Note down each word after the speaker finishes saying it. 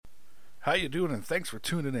How you doing? And thanks for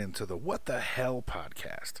tuning in to the What the Hell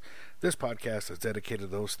podcast. This podcast is dedicated to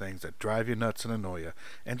those things that drive you nuts and annoy you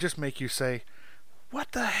and just make you say,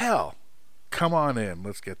 what the hell? Come on in.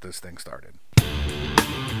 Let's get this thing started.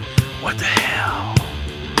 What the hell?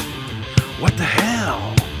 What the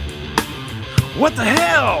hell? What the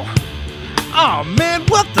hell? Oh man,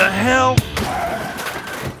 what the hell?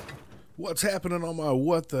 What's happening, all my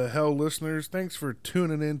What the Hell listeners? Thanks for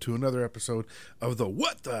tuning in to another episode of the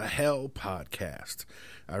What the Hell podcast.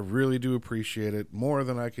 I really do appreciate it, more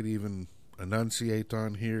than I could even enunciate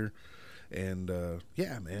on here. And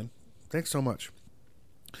yeah, man, thanks so much.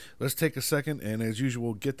 Let's take a second and, as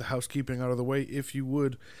usual, get the housekeeping out of the way. If you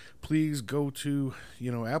would, please go to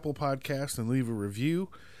Apple Podcasts and leave a review.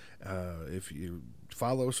 If you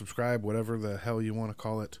follow, subscribe, whatever the hell you want to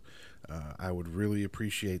call it, I would really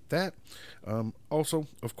appreciate that. Also,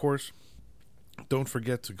 of course, don't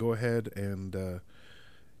forget to go ahead and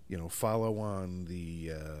follow on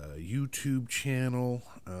the YouTube channel.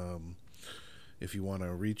 If you want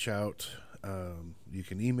to reach out, you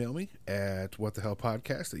can email me at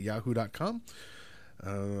whatthehellpodcast@yahoo.com.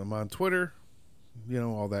 I'm on Twitter,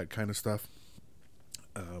 all that kind of stuff.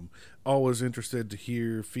 Always interested to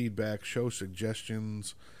hear feedback, show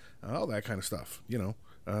suggestions, all that kind of stuff.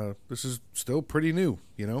 This is still pretty new,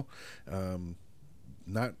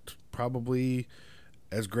 not probably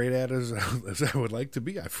as great at as I would like to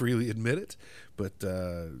be. I freely admit it, but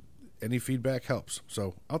any feedback helps,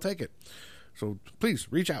 so I'll take it. So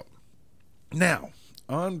please reach out. Now,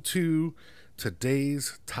 on to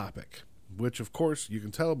today's topic, which, of course, you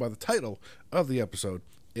can tell by the title of the episode,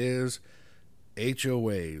 is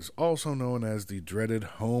HOAs, also known as the dreaded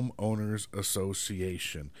Homeowners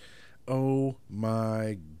Association. Oh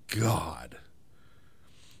my God.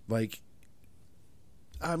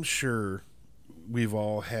 I'm sure we've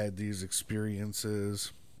all had these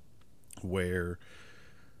experiences where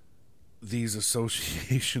these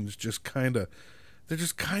associations just kind of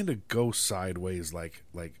go sideways like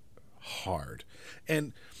hard.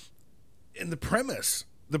 And the premise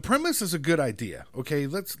is a good idea. Okay,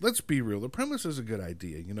 let's be real. The premise is a good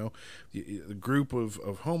idea. A group of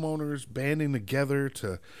homeowners banding together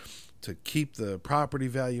to keep the property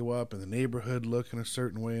value up and the neighborhood looking a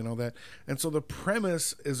certain way and all that. And so the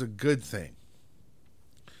premise is a good thing.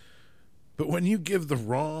 But when you give the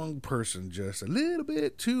wrong person just a little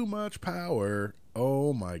bit too much power,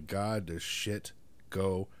 oh my God, does shit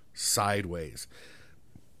go sideways.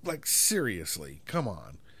 Seriously, come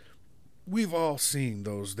on. We've all seen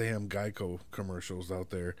those damn Geico commercials out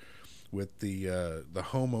there with the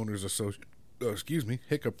homeowners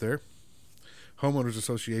hiccup there. Homeowners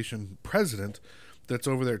Association president that's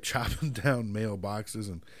over there chopping down mailboxes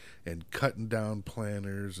and cutting down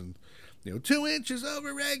planters and 2 inches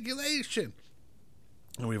over regulation.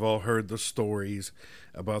 And we've all heard the stories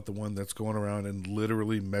about the one that's going around and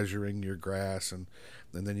literally measuring your grass, and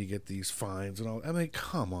then you get these fines and all. I mean,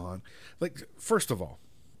 come on. First of all,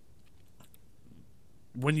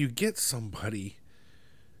 when you get somebody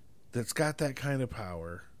that's got that kind of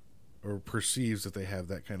power, or perceives that they have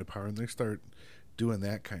that kind of power, and they start doing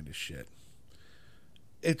that kind of shit,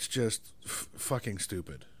 it's just fucking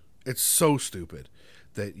stupid. It's so stupid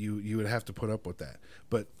that you would have to put up with that.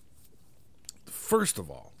 But first of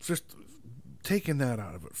all, just taking that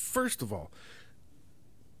out of it, first of all,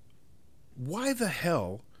 why the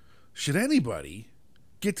hell should anybody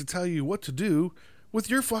get to tell you what to do with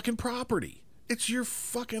your fucking property? It's your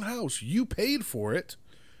fucking house. You paid for it.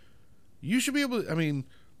 You should be able to,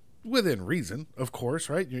 within reason, of course,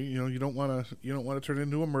 right? You don't want to turn it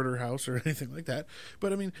into a murder house or anything like that.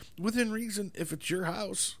 But within reason, if it's your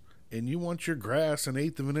house and you want your grass an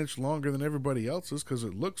eighth of an inch longer than everybody else's because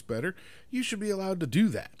it looks better, you should be allowed to do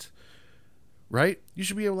that, right? You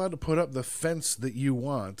should be allowed to put up the fence that you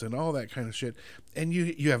want and all that kind of shit. And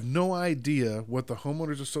you have no idea what the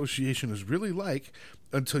homeowners association is really like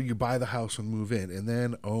until you buy the house and move in, and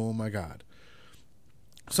then, oh my God.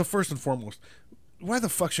 So first and foremost, why the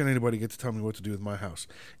fuck should anybody get to tell me what to do with my house?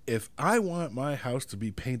 If I want my house to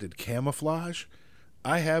be painted camouflage,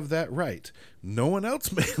 I have that right. No one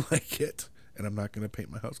else may like it, and I'm not going to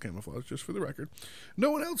paint my house camouflage, just for the record.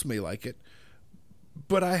 No one else may like it,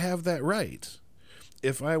 but I have that right.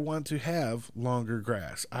 If I want to have longer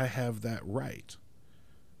grass, I have that right.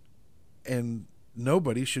 And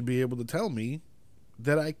nobody should be able to tell me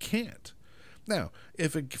that I can't. Now,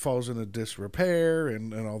 if it falls into disrepair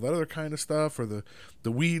and all that other kind of stuff, or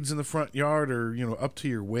the weeds in the front yard are, up to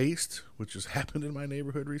your waist, which has happened in my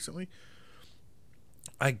neighborhood recently,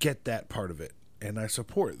 I get that part of it. and I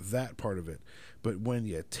support that part of it. But when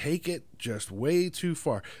you take it just way too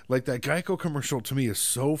far, like that Geico commercial to me is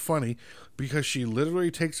so funny because she literally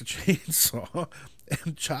takes a chainsaw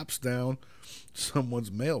and chops down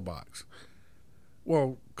someone's mailbox.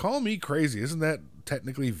 Well, call me crazy. Isn't that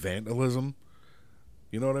technically vandalism?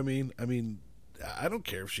 You know what I mean? I mean, I don't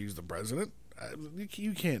care if she's the president.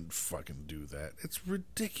 You can't fucking do that. It's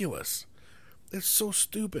ridiculous. It's so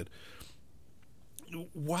stupid.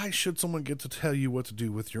 Why should someone get to tell you what to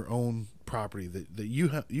do with your own property that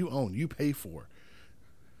you own, you pay for?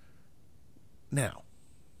 Now,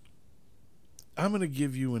 I'm going to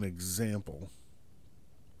give you an example,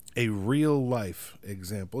 a real life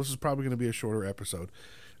example. This is probably going to be a shorter episode.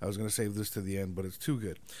 I was going to save this to the end, but it's too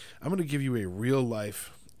good. I'm going to give you a real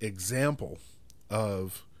life example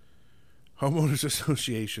of homeowners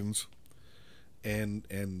associations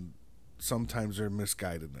and sometimes their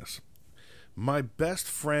misguidedness. My best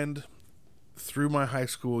friend through my high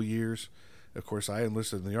school years, of course, I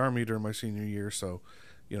enlisted in the Army during my senior year, so,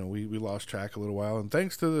 you know, we lost track a little while. And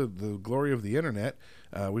thanks to the glory of the internet,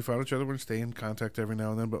 we found each other and stay in contact every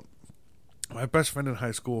now and then. But my best friend in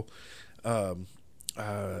high school, I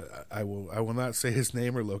will not say his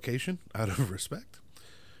name or location out of respect.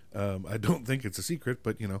 I don't think it's a secret,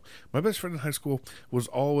 but, you know, my best friend in high school was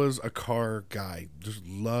always a car guy, just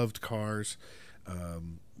loved cars,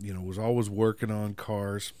 you know, was always working on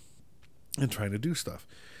cars and trying to do stuff.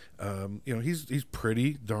 You know, he's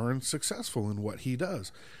pretty darn successful in what he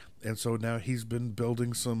does. And so now he's been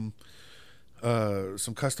building some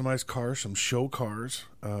customized cars, some show cars,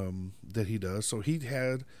 that he does. So he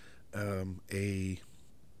had, a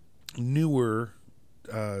newer,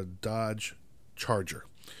 Dodge Charger.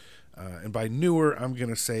 And by newer, I'm going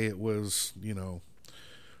to say it was, you know,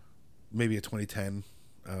 maybe a 2010,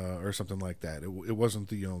 or something like that. It wasn't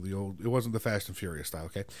the old, it wasn't the Fast and Furious style.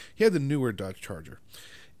 Okay. He had the newer Dodge Charger,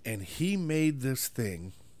 and he made this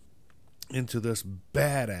thing into this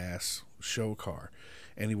badass show car.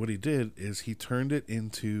 And what he did is he turned it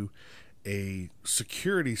into a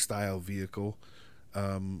security style vehicle,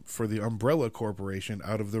 for the Umbrella Corporation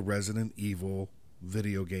out of the Resident Evil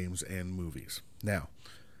video games and movies. Now,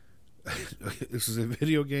 this is a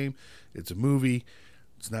video game. It's a movie.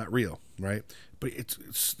 It's not real, right? But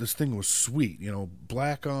it's this thing was sweet, you know,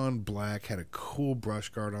 black on black, had a cool brush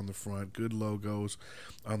guard on the front, good logos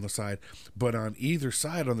on the side. But on either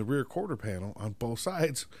side, on the rear quarter panel, on both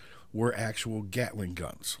sides, were actual Gatling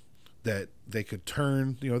guns that they could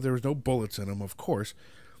turn. You know, there was no bullets in them, of course,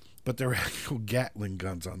 but there were actual Gatling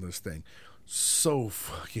guns on this thing. So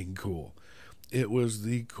fucking cool. It was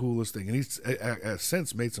the coolest thing. And he's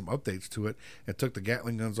since made some updates to it and took the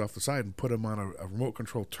Gatling guns off the side and put them on a remote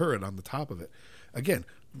control turret on the top of it. Again,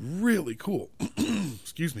 really cool.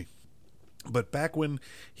 Excuse me. But back when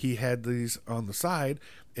he had these on the side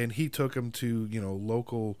and he took them to, you know,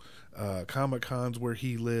 local Comic Cons where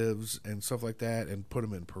he lives and stuff like that and put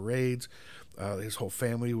them in parades, his whole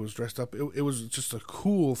family was dressed up. It was just a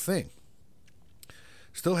cool thing.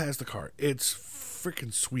 Still has the car. It's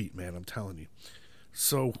freaking sweet, man, I'm telling you.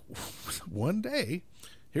 So one day,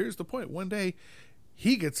 here's the point. One day,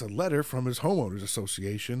 he gets a letter from his homeowners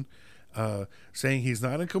association saying he's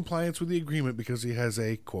not in compliance with the agreement because he has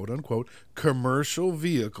a quote-unquote commercial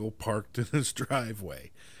vehicle parked in his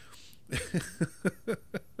driveway.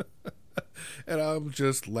 And I'm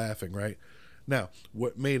just laughing, right? Now,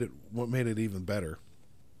 what made it even better,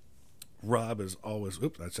 Rob is always,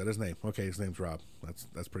 I said his name. Okay, his name's Rob.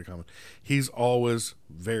 That's pretty common. He's always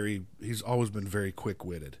been very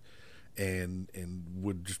quick-witted and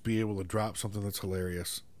would just be able to drop something that's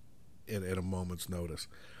hilarious at a moment's notice.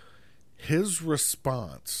 His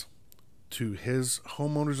response to his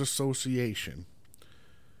homeowners association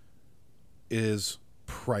is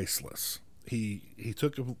priceless. He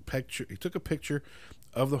took a picture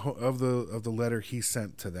of the letter he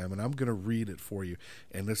sent to them, and I'm going to read it for you.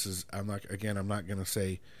 And this is, I'm not going to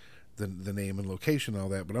say the name and location and all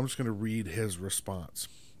that, but I'm just going to read his response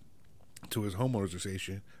to his homeowners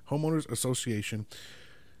association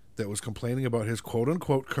that was complaining about his quote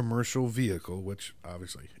unquote commercial vehicle, which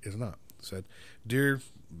obviously is not. Said, "Dear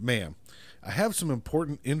ma'am, I have some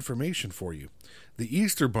important information for you. The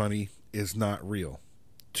Easter Bunny is not real.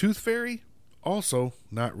 Tooth Fairy, also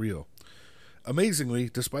not real. Amazingly,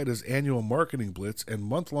 despite his annual marketing blitz and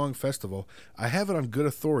month-long festival, I have it on good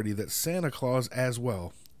authority that Santa Claus as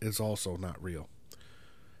well is also not real.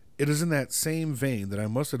 It is in that same vein that I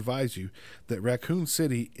must advise you that Raccoon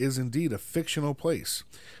City is indeed a fictional place.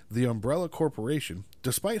 The Umbrella Corporation,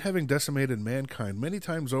 despite having decimated mankind many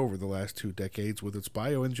times over the last 2 decades with its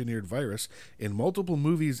bioengineered virus in multiple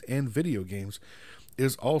movies and video games,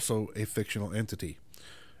 is also a fictional entity.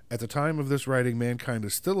 At the time of this writing, mankind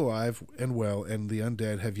is still alive and well, and the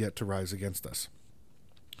undead have yet to rise against us.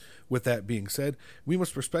 With that being said, we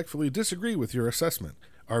must respectfully disagree with your assessment.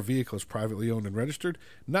 Our vehicle is privately owned and registered,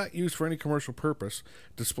 not used for any commercial purpose,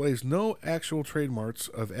 displays no actual trademarks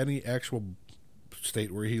of any actual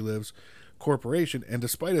state where he lives, corporation, and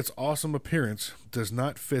despite its awesome appearance, does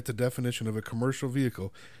not fit the definition of a commercial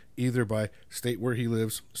vehicle, either by state where he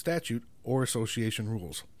lives, statute, or association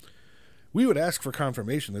rules. We would ask for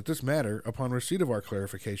confirmation that this matter, upon receipt of our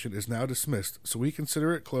clarification, is now dismissed, so we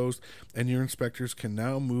consider it closed, and your inspectors can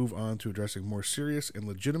now move on to addressing more serious and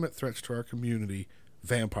legitimate threats to our community,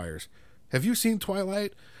 vampires. Have you seen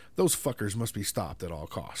Twilight? Those fuckers must be stopped at all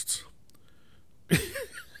costs.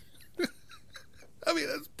 I mean,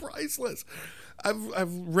 that's priceless.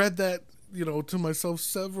 I've read that, to myself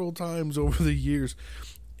several times over the years,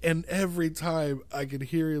 and every time I can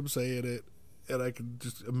hear him saying it, and I can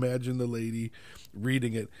just imagine the lady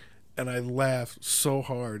reading it, and I laugh so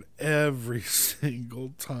hard every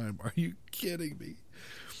single time. Are you kidding me?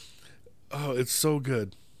 Oh, it's so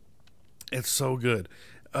good. It's so good.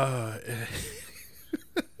 Come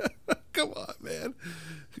on, man.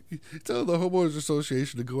 Tell the Homeowners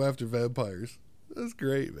Association to go after vampires. That's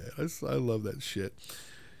great, man. I love that shit.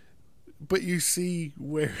 But you see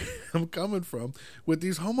where I'm coming from with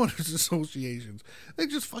these homeowners associations. They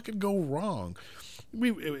just fucking go wrong.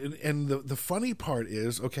 And the funny part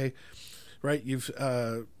is, okay, right?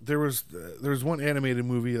 There was one animated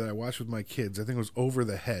movie that I watched with my kids. I think it was Over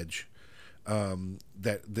the Hedge,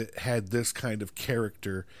 that had this kind of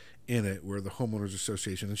character in it, where the homeowners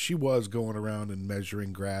association, and she was going around and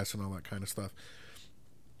measuring grass and all that kind of stuff.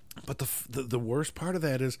 But the worst part of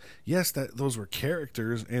that is, yes, that those were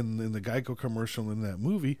characters in the Geico commercial in that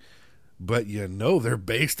movie, but they're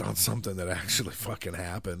based on something that actually fucking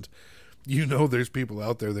happened. There's people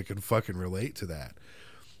out there that can fucking relate to that.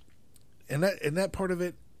 And that part of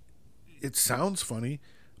it, it sounds funny,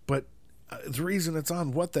 but the reason it's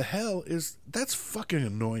on What the Hell is that's fucking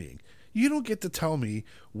annoying. You don't get to tell me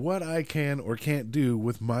what I can or can't do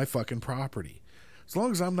with my fucking property. As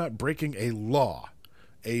long as I'm not breaking a law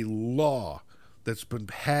that's been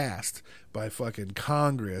passed by fucking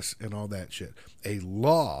Congress and all that shit, a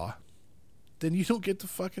law, then you don't get to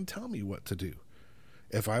fucking tell me what to do.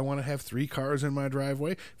 If I want to have 3 cars in my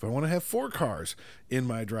driveway, if I want to have 4 cars in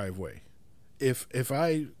my driveway, if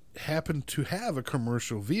I happen to have a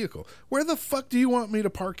commercial vehicle, where the fuck do you want me to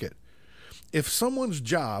park it? If someone's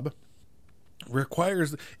job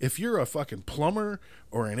requires, if you're a fucking plumber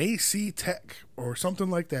or an AC tech or something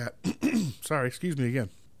like that, sorry, excuse me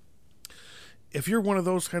again. If you're one of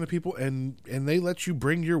those kind of people and they let you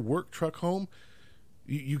bring your work truck home,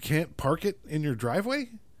 you can't park it in your driveway?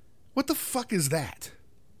 What the fuck is that?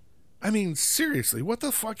 I mean, seriously, what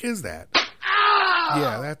the fuck is that?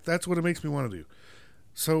 Yeah, that's what it makes me want to do.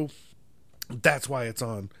 So that's why it's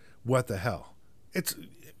on What the Hell.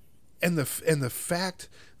 And the fact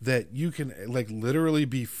that you can literally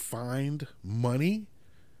be fined money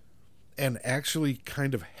and actually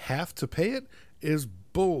kind of have to pay it is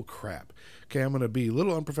bull crap. Okay, I'm going to be a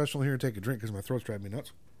little unprofessional here and take a drink because my throat's driving me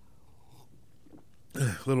nuts.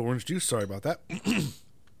 Little orange juice, sorry about that.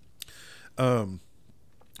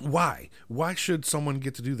 Why? Why should someone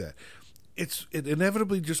get to do that? It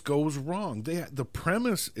inevitably just goes wrong. The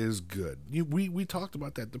premise is good. We talked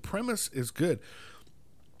about that. The premise is good.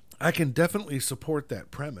 I can definitely support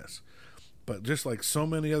that premise. But just like so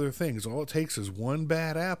many other things, all it takes is one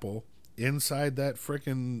bad apple inside that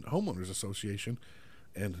frickin' homeowners association.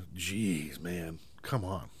 And geez, man, come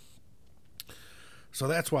on. So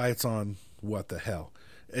that's why it's on What the Hell.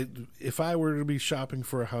 If I were to be shopping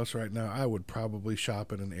for a house right now, I would probably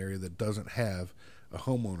shop in an area that doesn't have a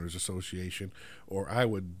homeowners association, or I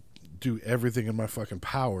would do everything in my fucking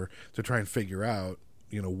power to try and figure out,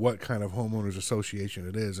 what kind of homeowners association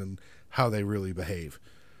it is and how they really behave.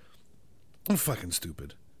 I'm fucking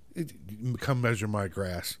stupid. Come measure my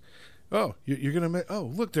grass. Oh, you're gonna.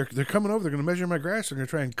 Oh, look, they're coming over. They're gonna measure my grass. They're gonna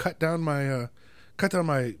try and cut down my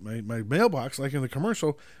mailbox like in the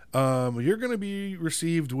commercial. You're gonna be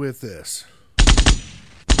received with this.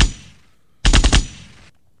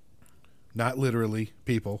 Not literally,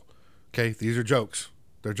 people. Okay, these are jokes.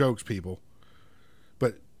 They're jokes, people.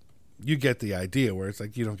 But you get the idea where it's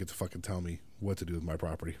like you don't get to fucking tell me what to do with my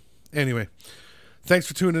property. Anyway, thanks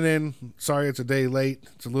for tuning in. Sorry it's a day late.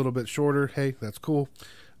 It's a little bit shorter. Hey, that's cool.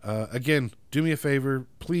 Again, do me a favor,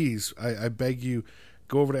 please. I beg you,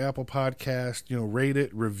 go over to Apple Podcast. Rate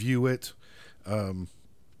it, review it. Give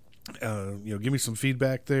me some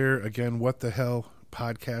feedback there. Again, What the Hell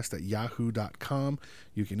podcast@yahoo.com.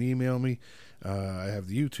 You can email me. I have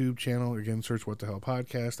the YouTube channel. Again, search What the Hell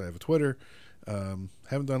Podcast. I have a Twitter.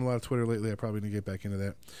 Haven't done a lot of Twitter lately. I probably need to get back into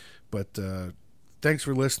that. But thanks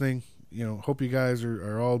for listening. Hope you guys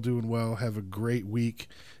are all doing well. Have a great week,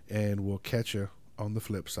 and we'll catch you on the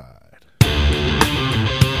flip side.